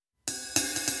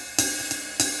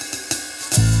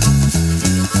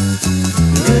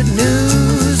Good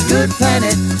news, good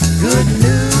planet. Good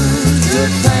news, good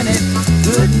planet.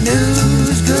 Good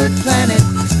news, good planet.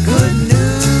 Good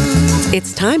news.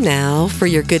 It's time now for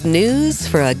your good news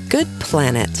for a good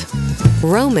planet.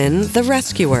 Roman the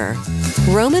Rescuer.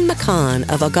 Roman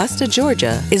McCon of Augusta,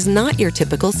 Georgia, is not your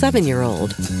typical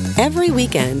 7-year-old. Every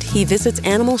weekend, he visits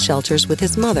animal shelters with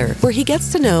his mother, where he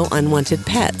gets to know unwanted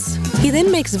pets. He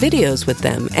then makes videos with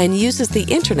them and uses the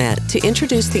internet to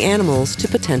introduce the animals to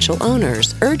potential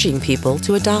owners, urging people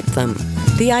to adopt them.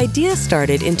 The idea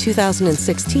started in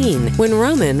 2016 when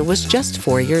Roman was just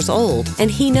 4 years old, and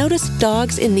he noticed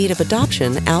dogs in need of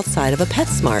adoption outside of a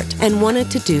PetSmart and wanted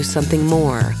to do something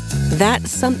more. That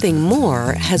something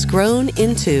more has grown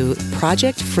into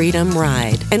Project Freedom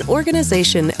Ride, an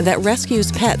organization that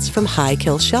rescues pets from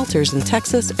high-kill shelters in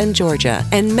Texas and Georgia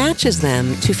and matches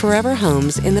them to forever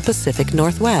homes in the Pacific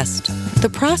Northwest. The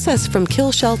process from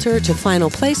kill shelter to final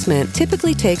placement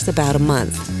typically takes about a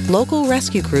month. Local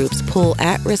rescue groups pull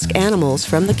at-risk animals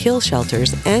from the kill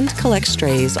shelters and collect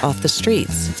strays off the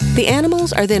streets. The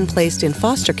animals are then placed in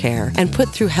foster care and put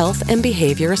through health and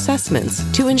behavior assessments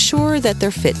to ensure that they're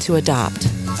fit to adopt.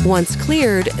 Once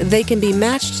cleared, they can be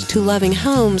matched to loving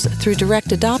homes through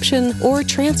direct adoption or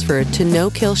transferred to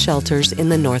no-kill shelters in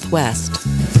the Northwest.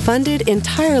 Funded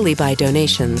entirely by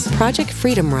donations, Project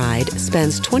Freedom Ride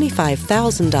spends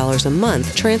 $25,000 a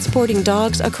month transporting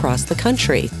dogs across the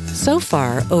country. So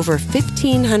far, over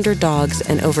 1,500 dogs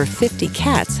and over 50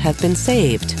 cats have been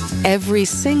saved. Every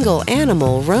single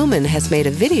animal Roman has made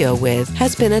a video with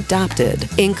has been adopted,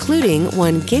 including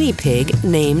one guinea pig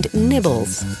named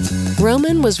Nibbles.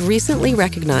 Roman was recently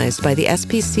recognized by the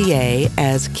SPCA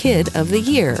as Kid of the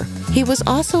Year. He was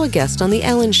also a guest on The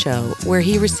Ellen Show, where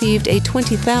he received a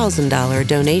 $20,000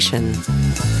 donation.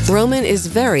 Roman is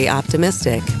very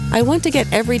optimistic. "I want to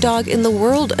get every dog in the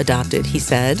world adopted," he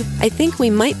said. "I think we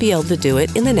might be able to do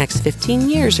it in the next 15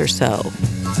 years or so."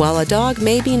 While a dog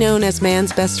may be known as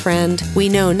man's best friend, we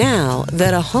know now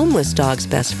that a homeless dog's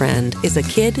best friend is a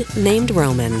kid named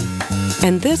Roman.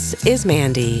 And this is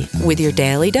Mandy with your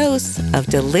daily dose of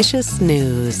delicious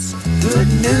news.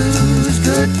 Good news,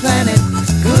 good planet.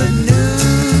 Good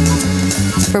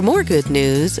news. For more good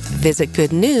news, visit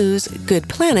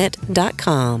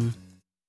goodnewsgoodplanet.com.